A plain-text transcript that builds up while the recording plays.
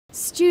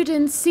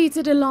Students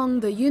seated along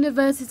the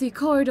university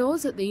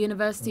corridors at the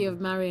University of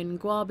Marien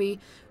Ngouabi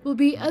will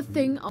be a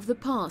thing of the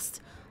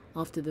past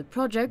after the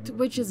project,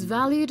 which is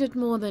valued at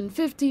more than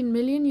 $15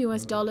 million,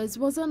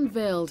 was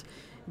unveiled,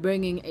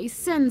 bringing a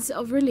sense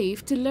of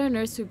relief to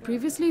learners who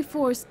previously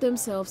forced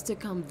themselves to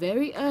come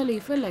very early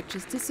for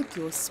lectures to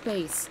secure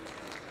space.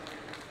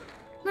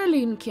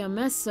 Merlin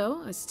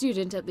Kiamesso, a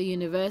student at the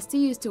university,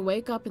 used to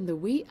wake up in the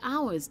wee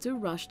hours to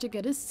rush to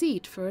get a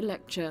seat for a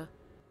lecture.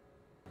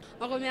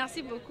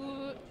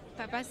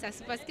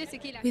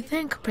 We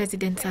thank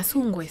President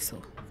Sassou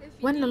Nguesso.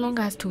 One no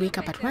longer has to wake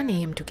up at 1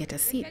 a.m. to get a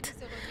seat.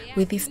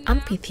 With these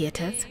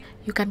amphitheaters,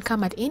 you can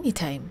come at any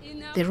time.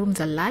 The rooms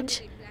are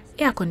large,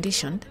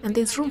 air-conditioned, and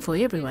there's room for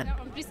everyone.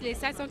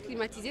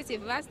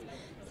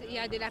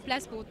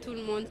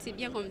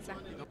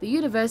 The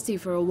university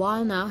for a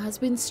while now has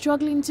been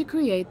struggling to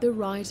create the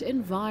right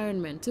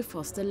environment to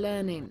foster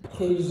learning.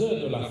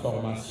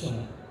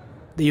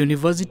 The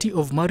University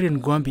of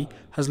Marien Ngouabi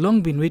has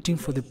long been waiting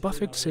for the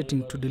perfect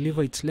setting to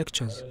deliver its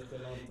lectures.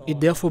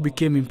 It therefore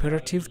became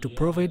imperative to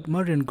provide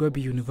Marien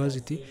Ngouabi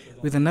University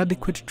with an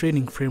adequate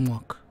training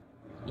framework.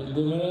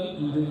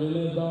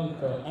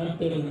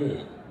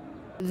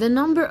 The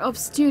number of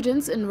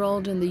students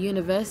enrolled in the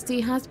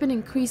university has been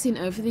increasing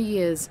over the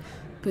years,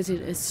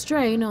 putting a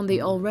strain on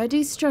the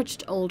already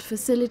stretched old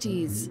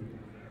facilities.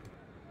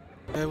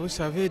 This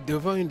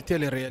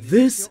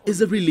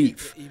is a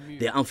relief.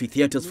 There are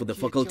amphitheaters for the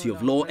Faculty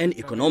of Law and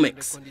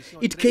Economics.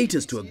 It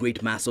caters to a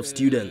great mass of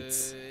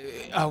students.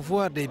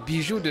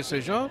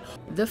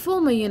 The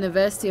former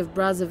University of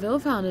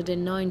Brazzaville, founded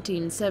in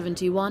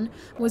 1971,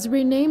 was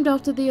renamed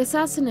after the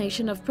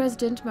assassination of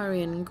President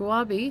Marien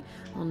Ngouabi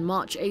on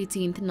March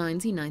 18,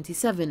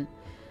 1997.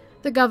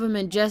 The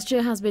government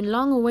gesture has been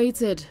long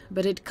awaited,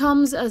 but it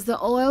comes as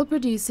the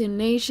oil-producing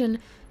nation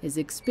is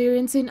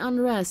experiencing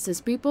unrest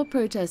as people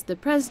protest the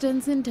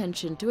president's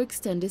intention to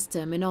extend his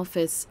term in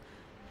office.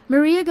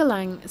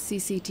 Galang,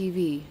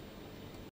 CCTV.